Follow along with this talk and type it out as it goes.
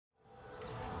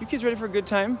You kids ready for a good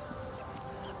time?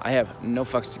 I have no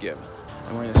fucks to give.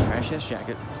 I'm wearing this trash ass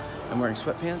jacket, I'm wearing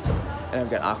sweatpants, and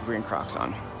I've got aqua green Crocs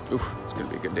on. Oof, it's gonna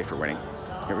be a good day for winning.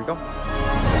 Here we go.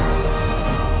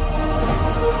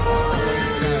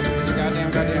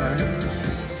 Goddamn.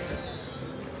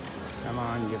 Come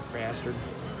on, you bastard.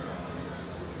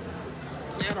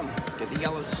 Get him. Get the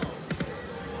yellows.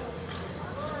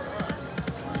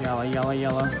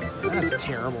 Yellow. That's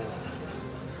terrible.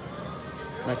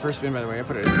 My first spin, by the way, I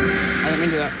didn't mean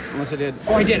to do that, unless I did.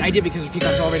 Oh, I did because the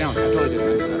peacock's all the way down. I totally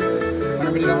did.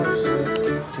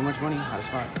 $150. Too much money, hot as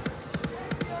fuck.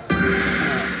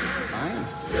 Fine.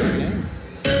 Okay.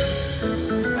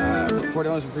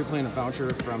 $4 for pre-playing a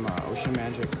voucher from Ocean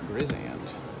Magic Grizzand.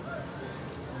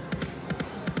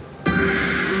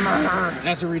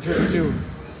 That's a retrigger too.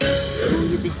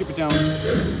 You can skip it down.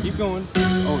 Keep going.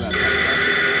 Oh,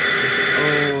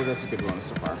 that's a good one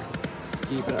so far.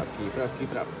 Keep it up.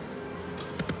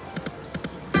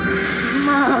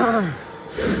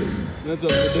 That's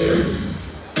up for days.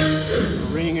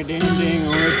 Ring-a-ding-ding.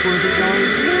 Oh, that's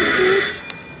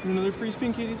 $400. Another free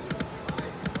spin, kitties.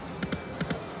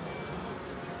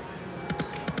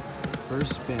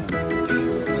 First spin.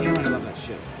 Damn, I love that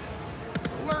shit.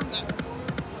 Learn that.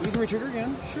 You can retrigger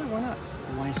again? Sure, why not?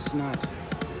 Why not?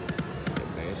 That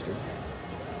bastard.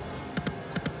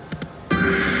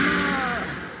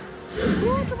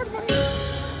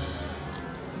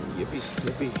 Yippee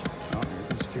skippy. Oh, here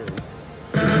comes Carrie.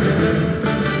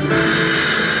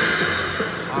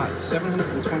 Hot.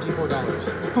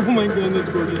 $724. Oh my god, that's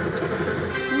gorgeous.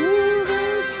 Ooh,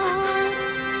 that's hot.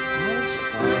 That's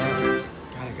fun.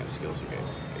 God, I got skills, you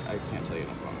guys. I can't tell you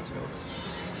enough about my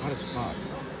skills. Hot as fuck.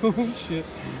 Oh shit.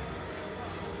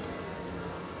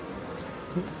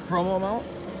 Promo amount?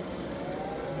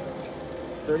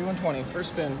 $31.20. First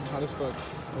spin. Hot as fuck.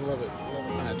 I love it.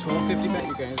 $12.50 bet,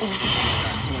 you guys. Oh my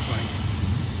god, too much money.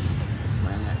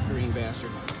 Man, that green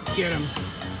bastard. Get him.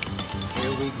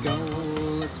 Here we go.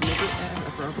 Let's make it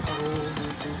apropos.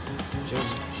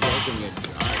 Just joking you.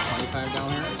 Alright, $25.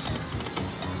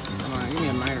 Come on, give me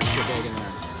a minor shitbag in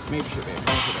there. Maybe shitbag.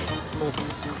 No shitbag. Both of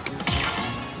them.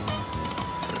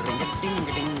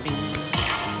 Ring-a-ding-a-ding-ding.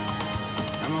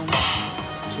 Come on.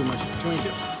 Too much. Too many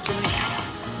chips. Too many.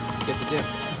 Get the dip.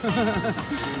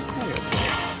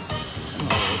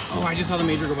 Oh, I just saw the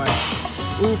major go by.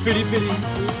 Ooh, fitty. Ooh,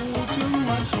 too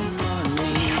much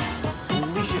money.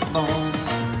 Holy shit balls.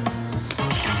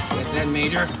 Get that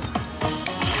major.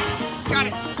 Got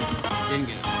it. Didn't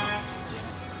get it.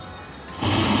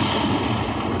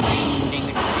 Ding, ding,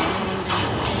 ding, ding.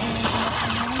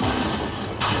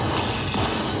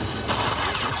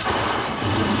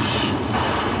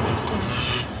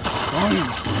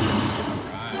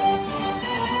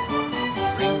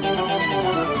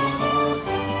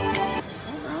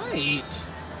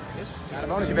 Got a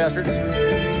bonus, you bastards.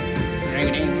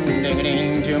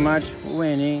 Ding-a-ding, too much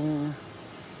winning.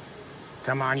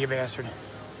 Come on, you bastard.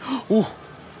 Ooh.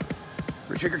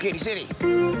 Retrigger Katy City.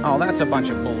 Oh, that's a bunch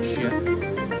of bullshit.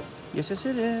 Yes,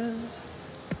 it is.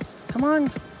 Come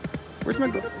on. Where's my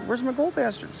gold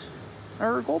bastards?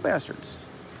 Or gold bastards?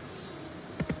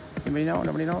 Anybody know?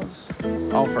 Nobody knows?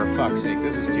 Oh, for fuck's sake,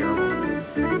 this is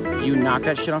terrible. You knock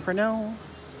that shit off right now.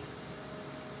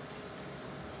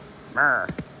 Brr.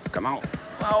 Come on.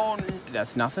 Oh,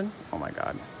 that's nothing? Oh my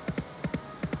god.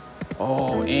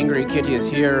 Oh, Angry Kitty is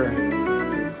here.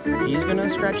 He's gonna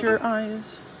scratch your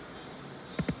eyes.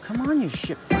 Come on, you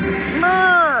shit.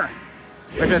 Brr!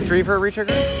 There's a 3 for a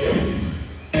retrigger?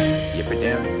 Yip it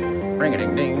down.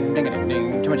 Ring-a-ding-ding,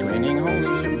 ding-a-ding-ding. Too much winning,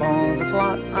 holy shit balls. That's a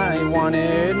lot. I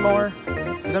wanted more.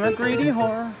 Cause I'm a greedy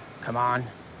whore. Come on.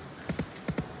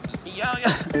 Yeah.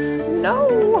 No!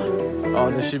 Oh,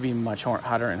 this should be much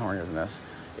hotter and hornier than this.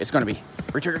 It's gonna be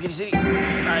Retrigger Katy City.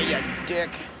 Ah, you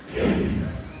dick.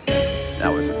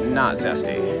 That was not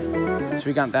zesty. So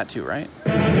we got that too, right?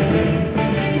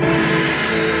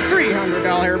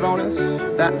 $300 bonus.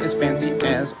 That is fancy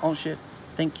as all shit.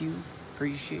 Thank you.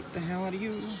 Appreciate the hell out of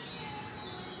you.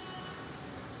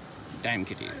 Damn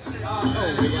kitties.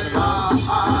 Oh, we got a bonus.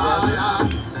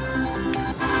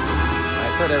 My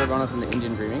third ever bonus in the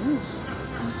Indian Dreamings.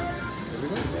 Here we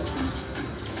go, guys.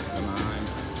 Come on.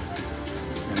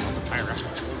 Pyra.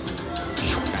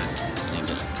 Damn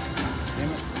it.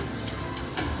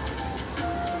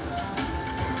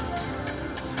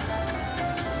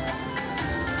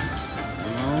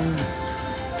 Come on.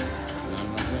 Not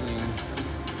enough winning.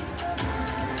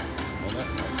 Hold up.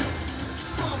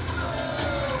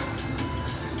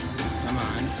 Come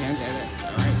on, can't get it.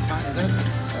 Alright, fine.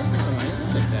 That's nothing.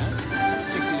 I'll take that.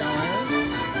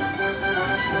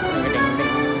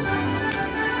 $60.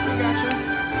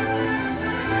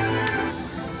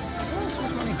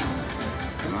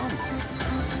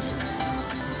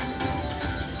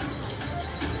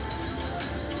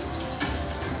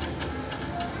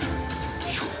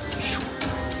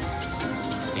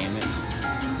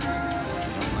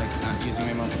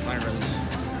 Sirens.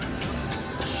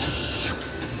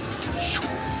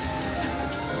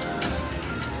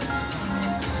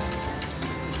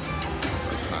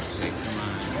 For fuck's sake, come on.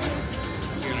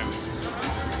 You're gonna...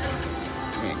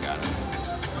 We ain't got it.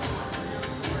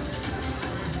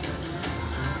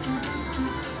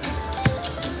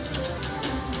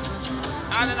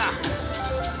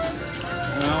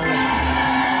 No.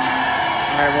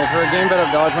 Alright, well, for a game bet of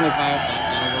 $1.25,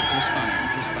 that'll work just fine.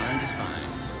 Just fine.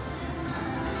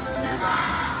 There we go.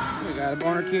 We got a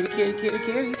boner kitty.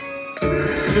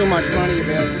 Too much money, you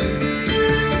bastard.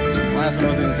 Last one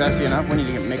wasn't zesty enough. We need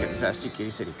to make it zesty,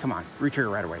 Kitty City. Come on, retrigger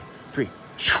right away. 3,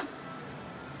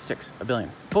 6, $1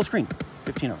 billion. Full screen,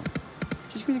 15 of them.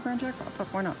 Just give me the grand jackpot.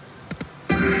 Fuck, why not?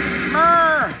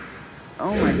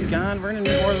 Oh my God, we're gonna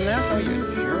need more than that. Oh,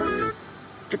 you jerk.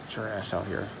 Get your ass out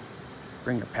here.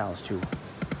 Bring your pals too. Do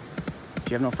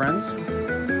you have no friends?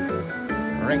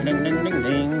 Ring ding ding ding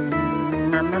ding.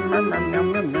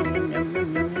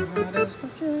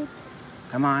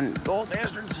 Come on, gold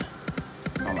bastards.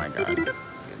 Oh my God, getting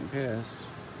pissed.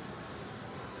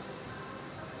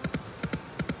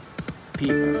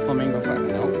 Flamingo.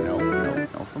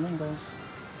 No flamingos.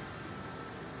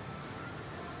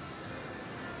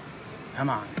 Come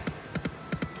on.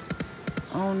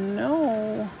 Oh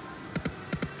no.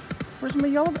 Where's my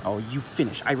yellow? Oh, you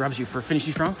finish. I rubs you for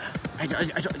finishing strong. Yeah.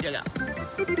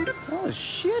 That was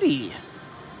shitty.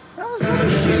 That was really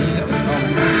shitty. That was, oh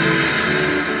my God.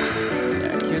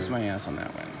 Yeah, kiss my ass on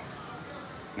that one.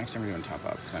 Next time we're doing top up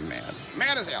because I'm mad.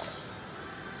 Mad as hell.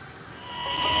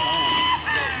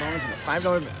 Bonus and a $5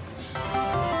 bet.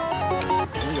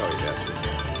 Here we go, you bastards.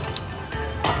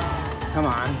 Come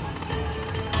on.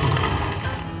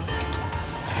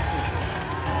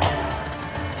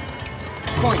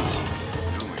 Points.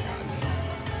 Oh my God.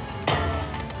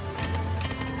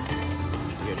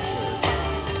 Good shit.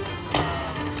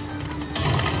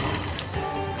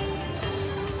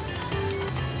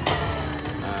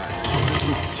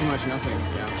 Too much nothing.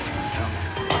 Yeah.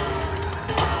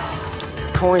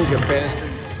 Coins, you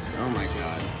bastard. Oh my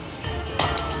God.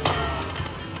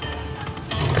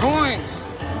 Coins!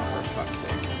 Oh, for fuck's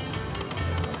sake.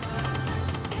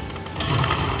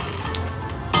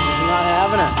 Just not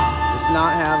having it.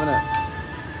 Not having it.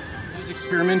 Just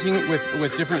experimenting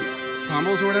with different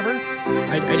combos or whatever.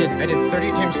 I did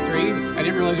 38 times 3. I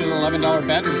didn't realize it was an $11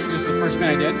 bet. It was just the first spin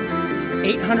I did.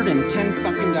 $810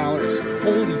 fucking dollars.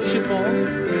 Holy shitballs.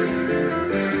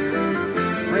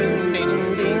 Ring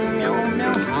ding ding meow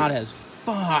meow. Hot as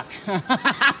fuck.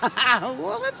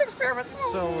 Well, let's experiment some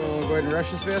more. So we'll go ahead and rush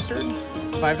this bastard.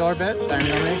 $5 bet. Diamond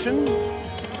nomination.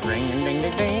 Ring ding ding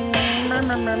ding ding.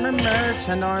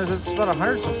 $10, that's about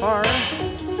 100 so far.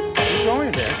 Keep going,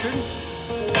 you bastard.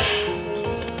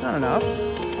 Not enough.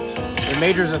 The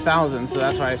major's 1,000, so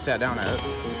that's why I sat down at it.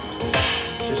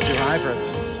 It's just too high for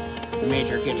the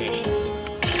major kitty.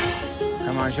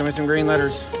 Come on, show me some green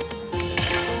letters.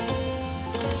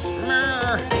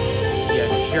 You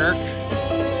jerk.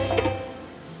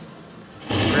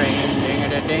 Ring ding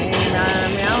a ding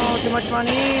meow. Too much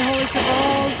money. Holy shit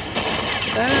balls.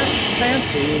 That's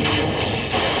fancy.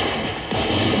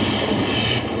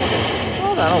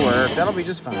 Well, that'll work. That'll be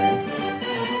just fine.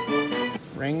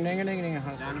 Ring, ding, ding, ding.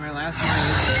 Down to my last one.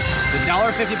 The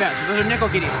 $1.50 bet. So those are nickel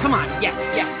kitties. Come on. Yes.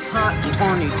 Hot and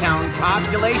horny town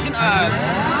population.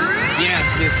 Yes,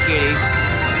 this kitty.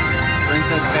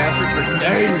 Princess bastard for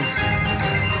days.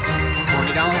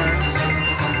 $40.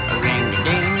 A ring,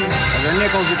 ding. Those are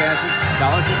nickels, you bastards.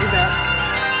 $1.50 bet.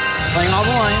 Playing all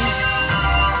the lines.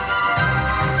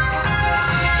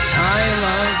 I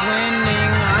love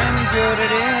winning, I'm good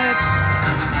at it.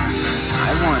 I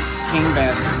want King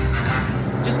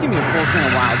Bastard. Just give me a full spin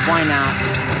of wilds, why not?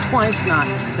 Why not?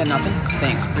 Is that nothing?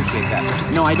 Thanks, appreciate that.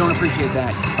 No, I don't appreciate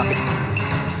that. Fuck it.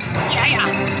 Yeah.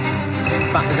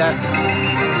 Fuck, is that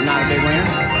not a big winner?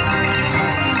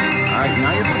 Alright,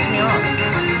 now you're pissing me off.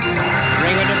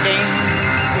 Ring a ding.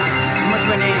 How much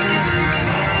winning?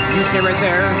 You stay right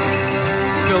there.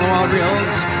 Fill the wild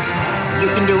reels. You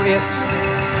can do it.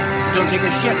 Don't take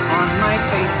a shit on my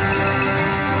face.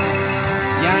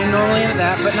 Yeah, I'm normally into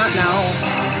that, but not now.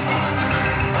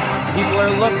 People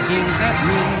are looking at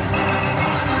me.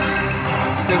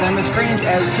 Because I'm as strange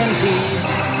as can be.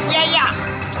 Yeah!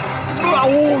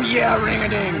 Oh, yeah,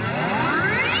 ring-a-ding.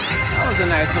 That was a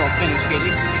nice little finish,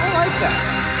 Katie. I like that.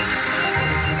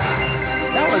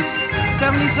 That was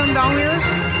 $70-some.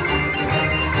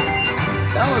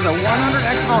 That was a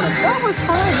 100x bonus. That was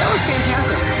fine. That was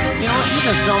fantastic. You know what? You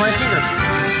can smell my finger.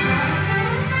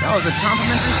 That was a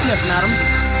complimentary sniff, madam.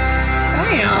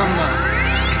 Damn!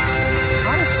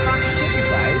 How does fuck shit, you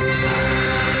guys?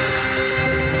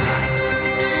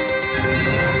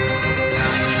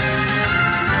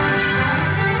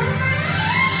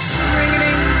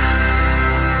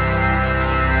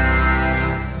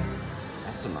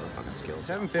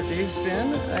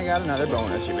 got another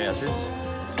bonus, you bastards.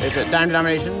 It's a dime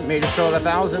denomination. Major still at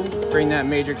 1,000. Bring that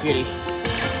major kitty.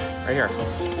 Right here.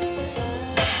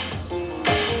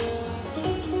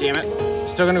 Damn it.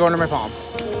 Still gonna go under my palm.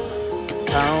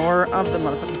 Power of the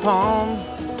motherfucking palm.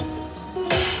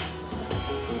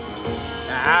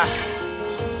 Ah.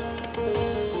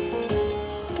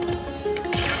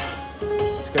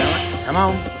 Come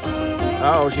on.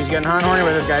 Uh-oh, she's getting hot and horny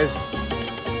with us, guys.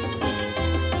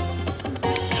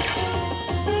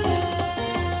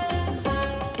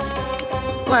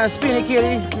 Last spinny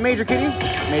kitty. Major kitty.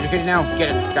 Major kitty now. Get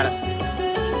it. Got it.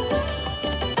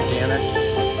 Damn it.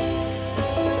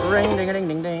 Ring, ding, ding,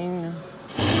 ding, ding.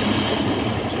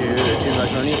 Too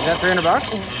much money. Is that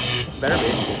 $300? Better be.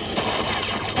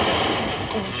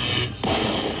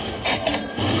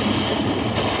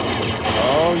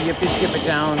 Oh, yippee, skip it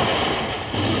down.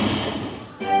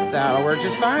 That'll work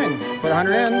just fine. Put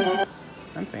 100 in.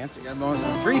 I'm fancy. Got a bonus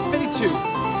on 352.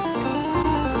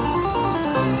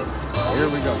 Here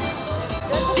we go.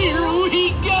 Here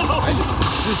we go. I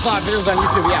do slot videos on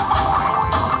YouTube, yeah.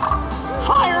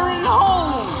 Fire in the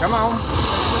hole. Come on.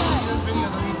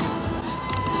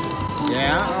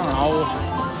 Yeah, I don't know.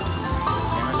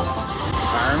 Damn it.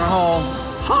 Fire in the hole.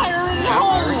 Fire in the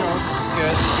hole. There we go.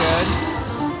 Good, good.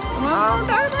 Come on,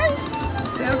 nice.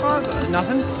 Santa Claus.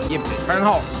 Nothing? Yep, fire in the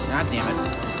hole. God damn it.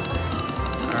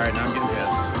 Alright, now I'm getting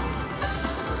pissed.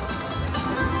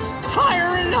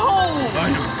 Fire in the hole.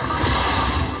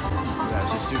 Yeah,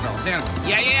 she's too tall. Santa.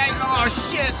 Yeah. Oh,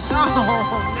 shit. Oh,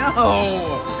 no.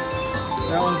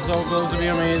 That was so close to be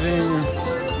amazing.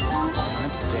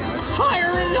 God damn it.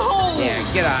 Fire in the hole. Yeah,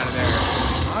 get out of there.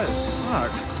 What the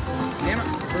fuck? Damn it.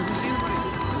 Where's the Santa buddy?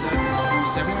 Is that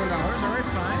 $71? Alright,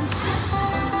 fine.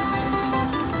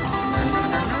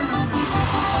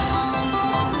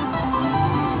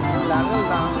 La la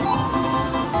la.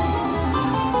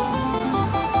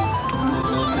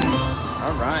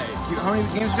 Alright. How many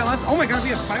games got left? Oh my god, we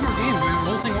have 5 more games. We have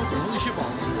the whole thing open. Holy shit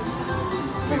balls. It's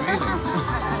gonna be amazing.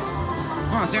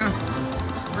 Come on, Santa.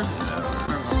 For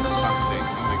fuck's sake.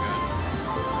 Oh my god.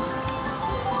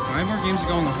 5 more games to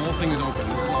go and the whole thing is open.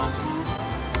 This is awesome.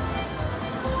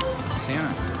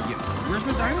 Santa. Yeah. Where's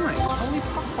my dynamite? Holy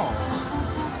fuck balls.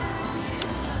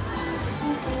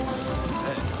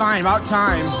 Fine, about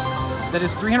time. That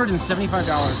is $375.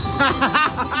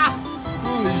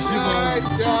 Holy shit. Nice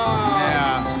job.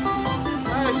 Yeah.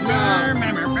 Nice job.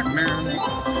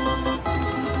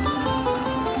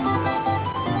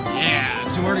 Yeah,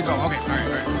 2 more to go. Okay,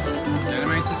 alright.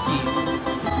 Dynamite's the ski.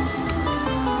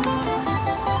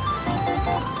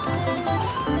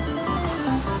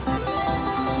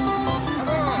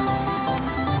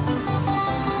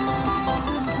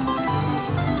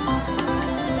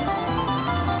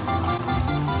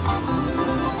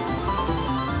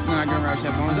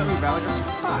 That bonus that we valid as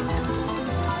fuck.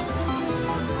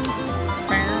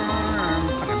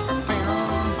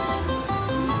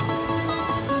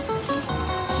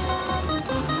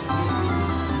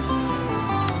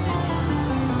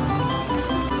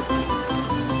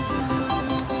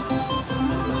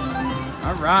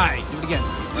 All right, do it again.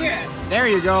 Yes. There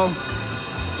you go.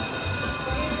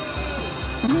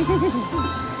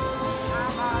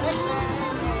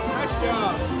 Nice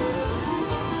job.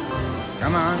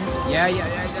 Come on. Yeah.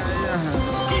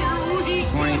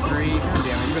 23. God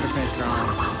damn it, you better finish strong.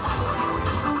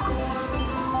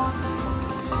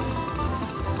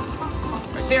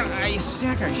 You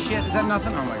sack of shit. Is that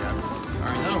nothing? Oh my god.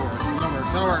 Alright, that'll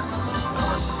work.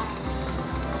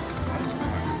 That's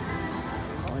fine.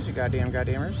 Always you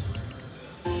goddamners.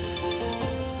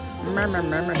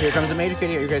 Here comes the major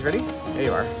kitty. Are you guys ready? There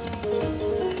you are.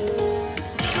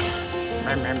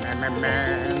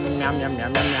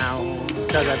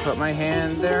 Cause I put my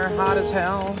hand there hot as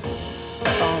hell.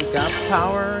 Phone's got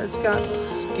power, it's got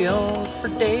skills for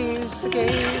days,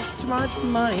 too much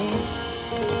money.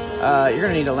 You're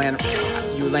gonna need to land,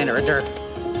 you land it right there.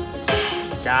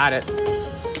 Got it.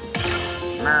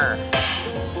 Mer.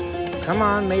 Come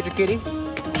on, Major Kitty.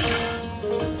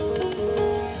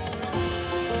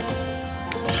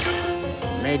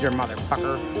 Major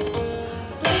motherfucker.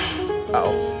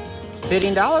 Uh-oh.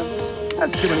 $15?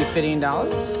 That's too many $15.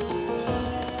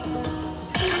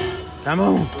 Come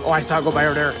on. Oh, I saw it go by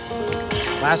over there.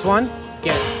 Last one.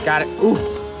 Get it. Got it. Ooh.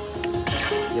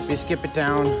 Yippee, skip it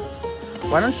down.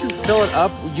 Why don't you fill it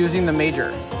up using the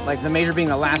major? Like the major being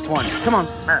the last one. Come on.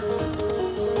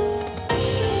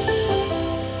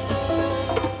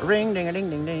 Ring, ding, a ding,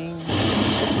 ding, ding.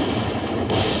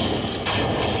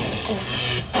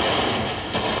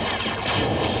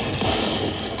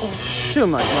 Too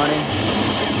much money.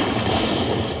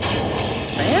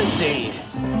 Fancy.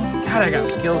 God, I got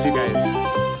skills, you guys.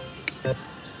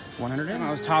 100 in.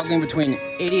 I was toggling between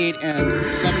 $88 and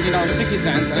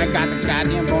 $17.60, and I got the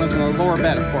goddamn bonus in the lower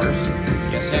bet, of course.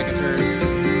 Yes, secateurs.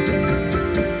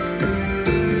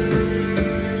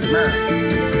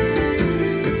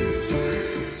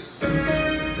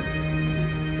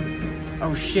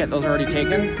 Oh shit, those are already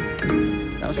taken?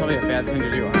 That was probably a bad thing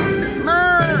to do,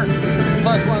 huh?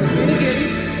 Plus one skinny kitty.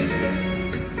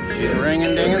 She's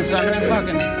ringing, dinging, sucking, and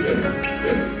fucking.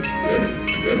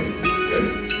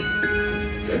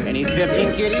 I need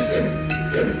 15 kitties.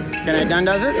 Can I done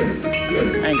does it?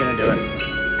 I ain't gonna do it.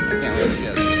 I can't let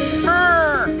shit.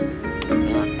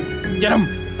 Get him!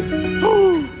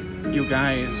 You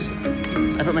guys.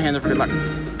 I put my hand there for good luck.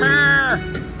 God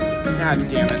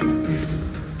damn it.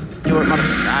 Do it, mother.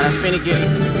 Ah, a spinny kitty.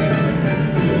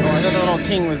 Oh, I thought the little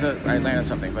ting was a. I landed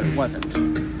something, but it wasn't.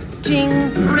 Ting!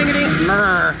 Ring-a-ding!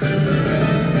 Murr!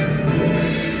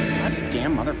 God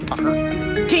damn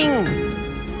motherfucker. Ting!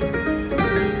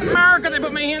 Murr! Cause I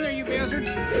put my hand there, you bastards!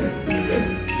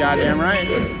 Goddamn right.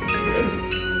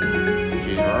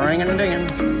 She's ringing and dinging.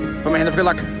 Put my hand there for good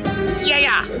luck.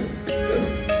 Yeah!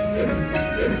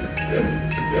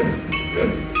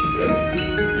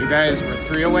 You guys were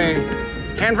 3 away.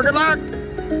 Hand for good luck!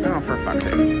 Oh, for fuck's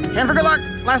sake. Hand for good luck!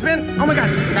 Last spin! Oh my god!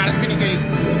 Got a spinny kitty.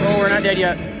 Oh, we're not dead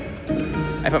yet.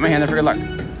 I put my hand there for good luck.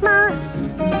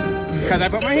 Because I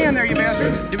put my hand there, you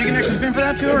bastards. Did we get an extra spin for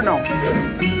that too, or no?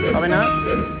 Probably not.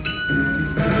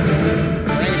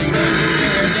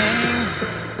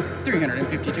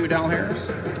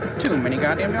 $352. Too many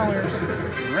goddamn dollars.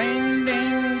 Ring,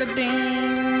 ding, da,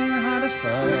 ding. Hot as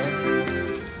fuck.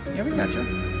 Yeah, we got you.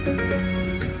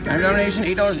 Time donation,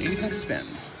 $8.80 to spend.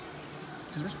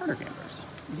 Because we're smarter gamblers.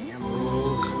 Damn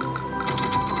rules.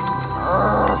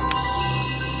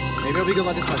 Maybe it'll be good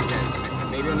luck this month, guys.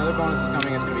 Maybe another bonus is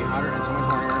coming. It's going to be hotter and so much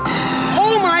more.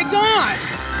 Oh my god!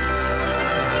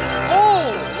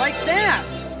 Oh, like that!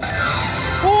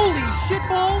 Holy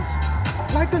shitballs!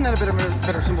 Why couldn't that have been a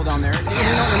better symbol down there?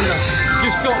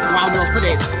 Just fill wild reels for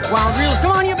days. Wild reels,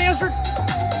 come on, you bastards!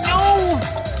 No!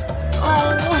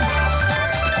 Oh!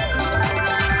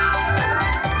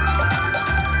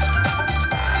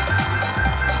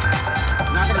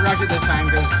 Not gonna rush it this time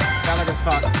because that look as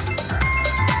fuck.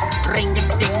 Ring ding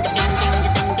ding ding ding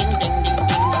ding ding ding ding ding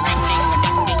ding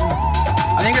ding ding.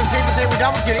 I think it's safe to say we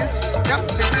double kitties.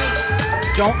 Yep, safe it is.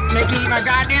 Don't make me eat my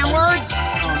goddamn words.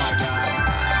 Oh my god.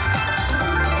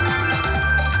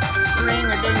 Ring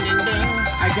a ding ding ding.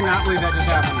 I cannot believe that just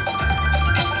happened. You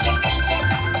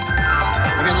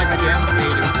guys like my jam? Yeah,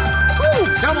 you do. Woo!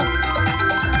 Double!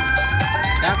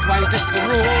 That's why you stick to the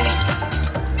rules.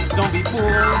 Don't be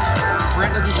fools.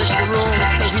 Brent doesn't stick to the rules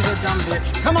because he's a dumb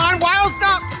bitch. Come on, wild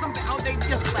stop! Oh, they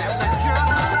just laughed that jerk.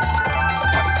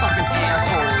 What fucking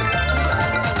assholes.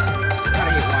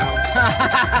 Gotta hate wilds.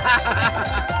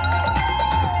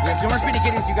 We have 2 more speedy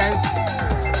kitties, you guys.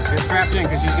 Get strapped in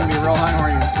because she's gonna be real hot and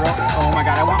horny. Oh my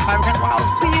god, I want 5 kind of wilds,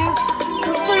 please!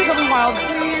 Please help me wilds,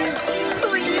 please!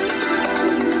 Please!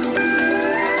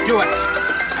 Do it!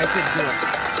 I said do it.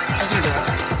 She's gonna do it.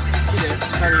 She did it.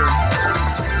 She's already here.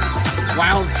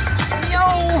 Wilds.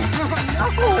 No!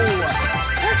 No!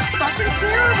 That's fucking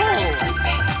terrible!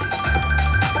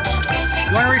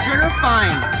 You wanna re-trigger?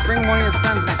 Fine. Bring one of your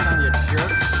friends next time, you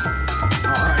jerk.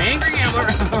 Oh, angry gambler!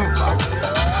 Oh, fuck.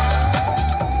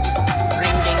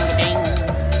 Ring ding ding.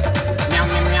 Meow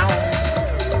meow meow.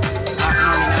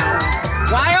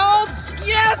 Meow. Wilds!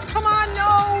 Yes! Come on,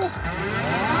 no!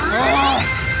 Oh!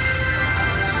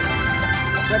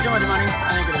 Is that too much money? I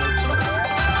think it is.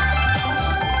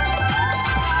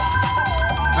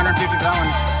 150 for that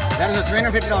one. That is a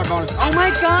 $350 bonus. Oh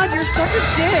my god, you're such a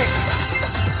dick!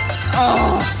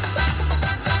 Oh!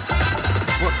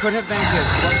 What could have been good?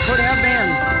 What could have been?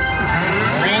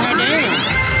 Ring-a-ding!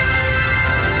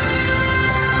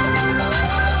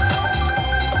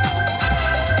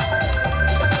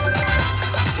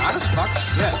 Hot as fuck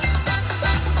shit.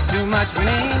 Too much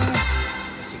winning.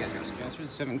 Let's see, guys got sponsors.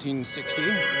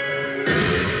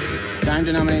 $17.60. Dime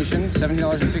denomination,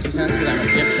 $17.60 because I'm a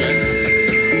dipshit.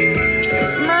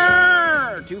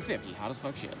 $2.50, hot as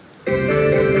fuck shit.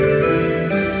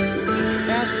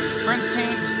 Yes, Brent's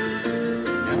taint.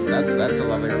 Yeah, that's a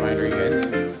lovely reminder, you guys.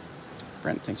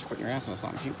 Brent, thanks for putting your ass on the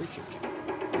slot machine. Appreciate you.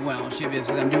 Well, shit is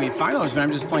because I'm doing finals, but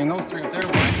I'm just playing those 3 up there.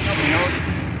 Nobody knows.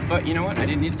 But you know what? I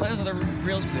didn't need to play those other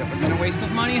reels because that would have been a waste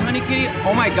of money, honey kitty.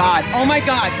 Oh my god! Oh my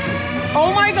god!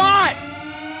 Oh my god!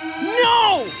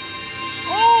 No!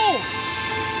 Oh!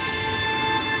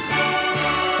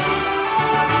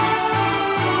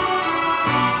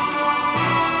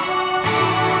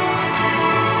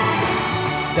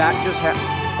 That just happened.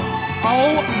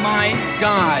 Oh my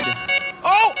god.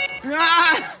 Oh!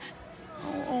 Ah!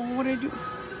 did I do?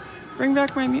 Bring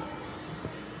back my meat.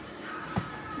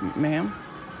 Ma'am?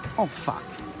 Oh, fuck.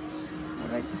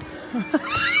 What did I...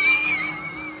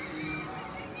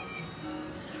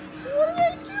 What did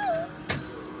I do?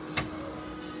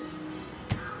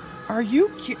 Are you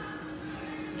kidding?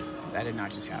 That did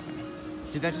not just happen.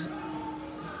 Did that just...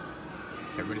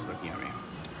 Everybody's looking at me.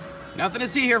 Nothing to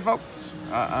see here, folks.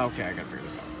 Okay, I gotta figure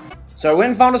this out. So I went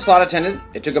and found a slot attendant.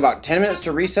 It took about 10 minutes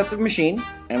to reset the machine,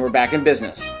 and we're back in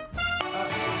business. No,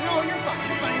 you're fine.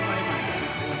 You're fine.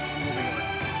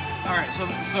 All right, so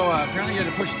apparently you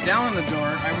had to push down on the door.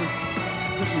 I was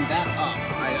pushing that up.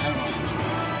 I don't know.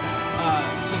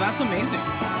 So that's amazing.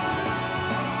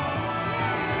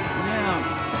 Yeah.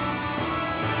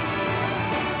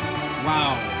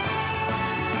 Wow.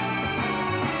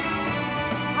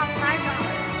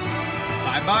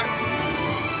 $5.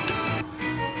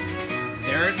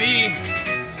 There it be.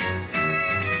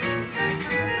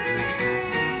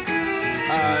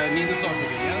 Need the social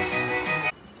good, yes?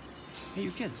 Hey,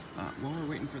 you kids. While we're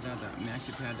waiting for that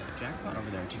MaxiPad Jackpot over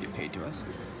there to get paid to us,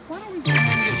 why don't we go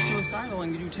ahead and get suicidal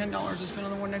and give you $10 to spend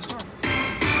on the one next door?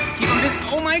 Keep on busy.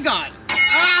 Oh my god!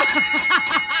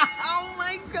 Oh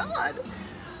my god!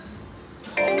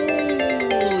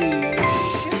 Holy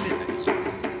shit!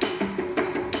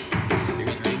 You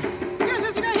guys ready? Yes,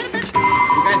 SDGuy, hit it, bitch!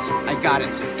 You guys, I got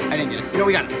it. I didn't get it. No,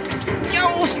 we got it.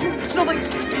 Yo, snowflakes!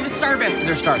 Need a star bit.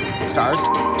 There's stars. Stars?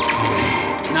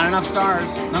 Not enough stars.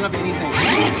 Not enough anything.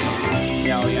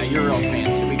 Yeah, you're real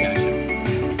fancy. We got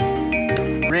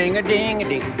you.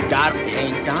 Ring-a-ding-a-ding. Dot.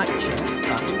 Ain't got you.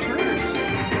 Fucking turds.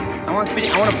 I want a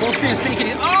full screen of spinny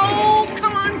kitty. Oh,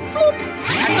 come on. Boop.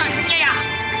 That's not, yeah.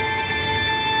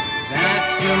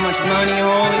 That's too much money.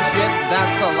 Holy shit.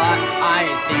 That's a lot. I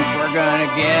think we're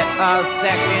gonna get a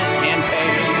second-hand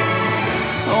pay.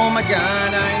 Oh my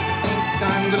god, I think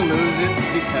I'm gonna lose it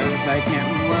because I can't.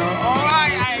 Well,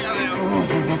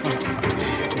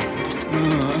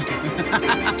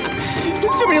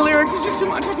 there's too many lyrics. It's just too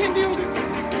much. I can't deal with it.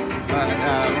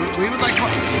 We would like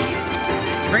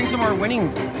to bring some more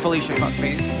winning Felicia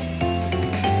fuckface.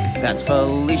 That's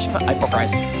Felicia. I put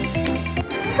price.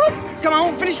 Come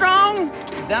on, finish strong.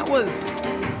 That was.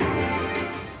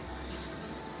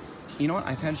 You know what?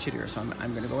 I've had shit here, so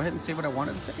I'm gonna go ahead and say what I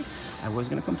wanted to say. I was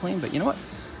gonna complain, but you know what?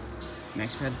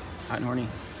 MaxiPad, hot and horny,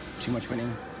 too much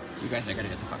winning. You guys, I gotta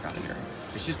get the fuck out of here.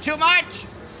 It's just too much!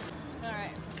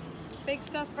 Alright. Big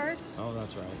stuff first. Oh,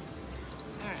 that's right.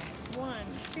 Alright. 1,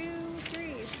 2,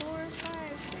 3, 4,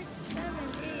 5, 6, 7,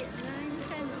 8, 9,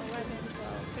 10, 11,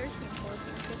 12, 13,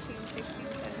 14, 15, 16,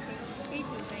 17, 18,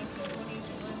 19, 20,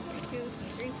 21, 22,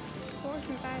 23, 24,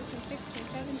 25, 26,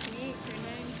 27, 28,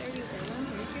 29, 30, 31,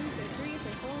 32, 33,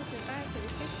 34, 35,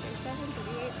 36, 37,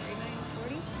 38, 39,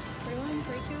 40, 41,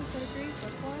 42, 43,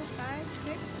 44, 5,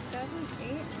 6, 7,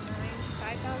 8, 9,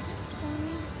 5,000,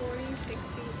 20, 40,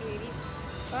 60, 80,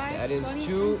 5, That is 20,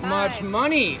 too 5. much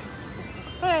money!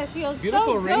 But it feels Beautiful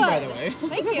so ring, good. by the way.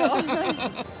 Thank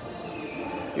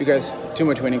you. You guys, too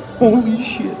much winning. Holy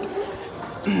shit.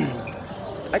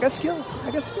 I got skills.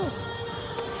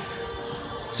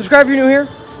 Subscribe if you're new here.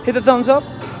 Hit the thumbs up.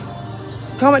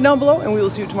 Comment down below, and we will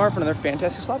see you tomorrow for another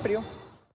fantastic slot video.